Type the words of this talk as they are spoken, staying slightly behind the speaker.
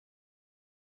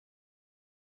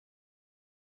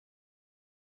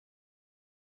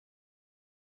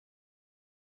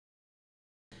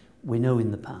We know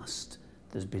in the past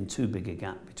there's been too big a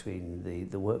gap between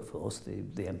the workforce,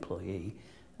 the employee,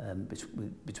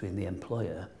 between the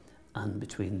employer and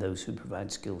between those who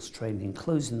provide skills training,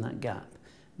 closing that gap,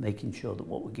 making sure that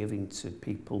what we're giving to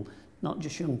people, not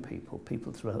just young people,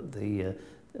 people throughout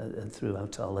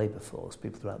throughout our labour force,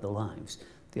 people throughout their lives,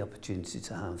 the opportunity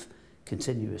to have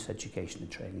continuous education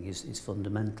and training is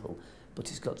fundamental, but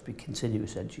it's got to be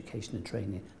continuous education and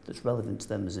training that's relevant to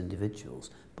them as individuals,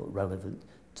 but relevant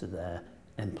to their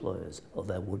employers or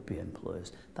their would-be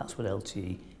employers. That's what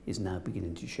LTE is now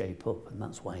beginning to shape up, and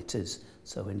that's why it is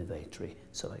so innovatory,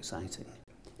 so exciting.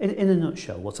 In a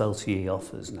nutshell, what LTE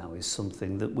offers now is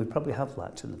something that we probably have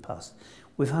lacked in the past.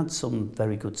 We've had some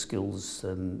very good skills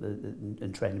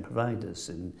and training providers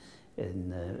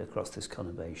across this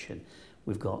conurbation.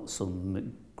 We've got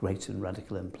some great and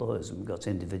radical employers, and we've got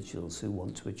individuals who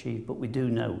want to achieve, but we do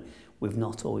know we've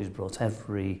not always brought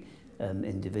every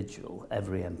individual,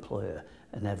 every employer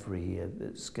and every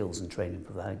skills and training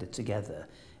provider together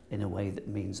in a way that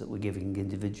means that we're giving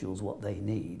individuals what they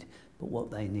need, but what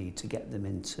they need to get them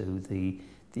into the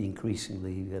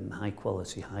increasingly high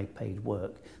quality, high paid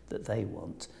work that they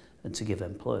want, and to give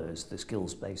employers the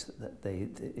skills base that they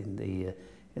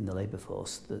in the labour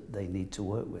force that they need to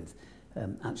work with.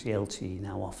 Actually, LTE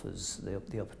now offers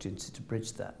the opportunity to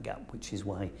bridge that gap, which is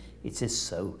why it is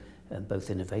so both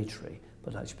innovatory,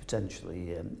 but actually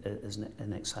potentially as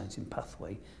an exciting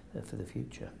pathway for the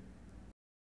future.